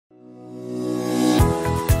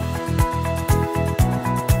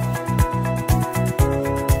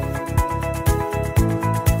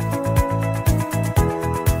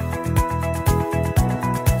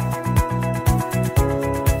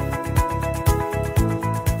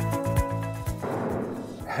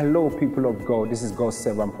Hello, people of God. This is God's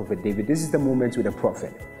servant, Prophet David. This is the moment with the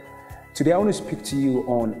prophet. Today, I want to speak to you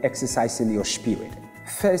on exercising your spirit.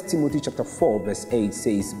 1 Timothy chapter 4, verse 8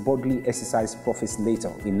 says, bodily exercise profits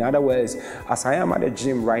later. In other words, as I am at the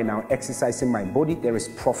gym right now, exercising my body, there is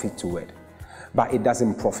profit to it, but it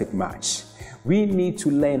doesn't profit much. We need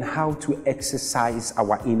to learn how to exercise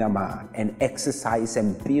our inner man and exercise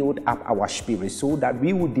and build up our spirit so that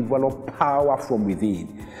we will develop power from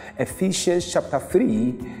within. Ephesians chapter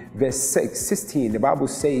 3, verse 16, the Bible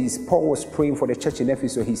says, Paul was praying for the church in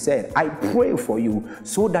Ephesus. He said, I pray for you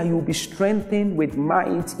so that you will be strengthened with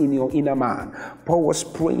might in your inner man. Paul was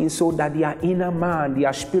praying so that their inner man,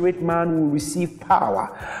 their spirit man will receive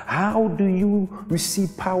power. How do you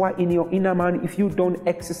receive power in your inner man if you don't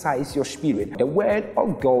exercise your spirit? The word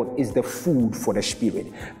of God is the food for the spirit.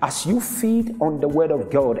 As you feed on the word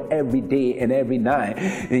of God every day and every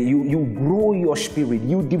night, you grow your spirit,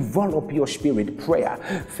 you develop your spirit. Prayer.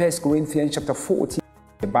 1 Corinthians chapter 14,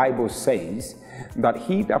 the Bible says that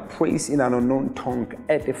he that prays in an unknown tongue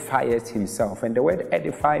edifieth himself. And the word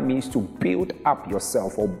edify means to build up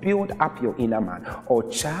yourself or build up your inner man or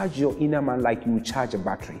charge your inner man like you charge a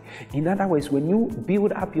battery. In other words, when you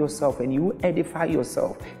build up yourself and you edify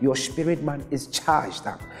yourself, your spirit man is charged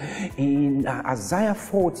up. In Isaiah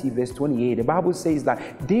 40 verse 28, the Bible says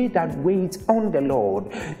that they that wait on the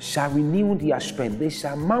Lord shall renew their strength. They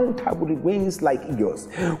shall mount up with wings like eagles.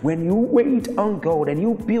 When you wait on God and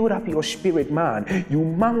you build up your spirit man, you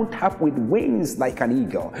mount up with wings like an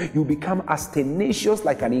eagle. You become as tenacious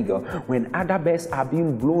like an eagle. When other birds are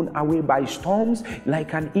being blown away by storms,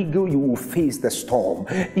 like an eagle, you will face the storm.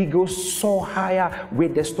 Eagles soar higher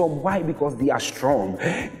with the storm. Why? Because they are strong.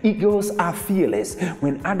 Eagles are fearless.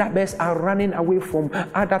 When other birds are running away from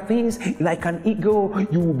other things, like an eagle,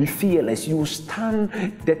 you will be fearless. You will stand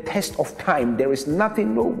the test of time. There is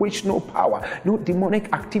nothing, no witch, no power, no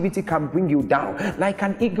demonic activity can bring you down. Like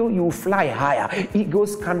an eagle, you will fly higher.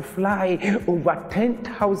 Eagles can fly over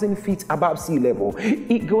 10,000 feet above sea level.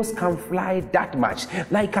 Eagles can fly that much.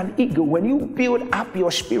 Like an eagle, when you build up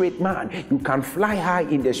your spirit man, you can fly high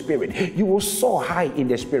in the spirit. You will soar high in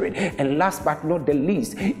the spirit. And last but not the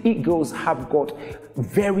least, eagles have got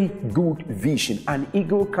very good vision. An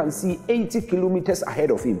eagle can see 80 kilometers ahead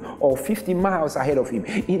of him or 50 miles ahead of him.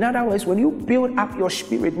 In other words, when you build up your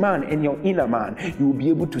spirit man and your inner man, you will be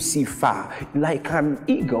able to see far. Like an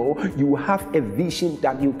eagle, you have a vision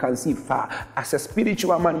that you can see far. As a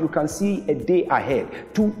spiritual man, you can see a day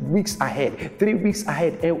ahead, 2 weeks ahead, 3 weeks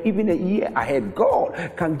ahead, and even a year ahead.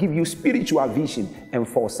 God can give you spiritual vision and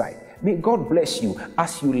foresight. May God bless you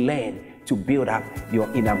as you learn to build up your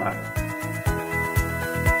inner man.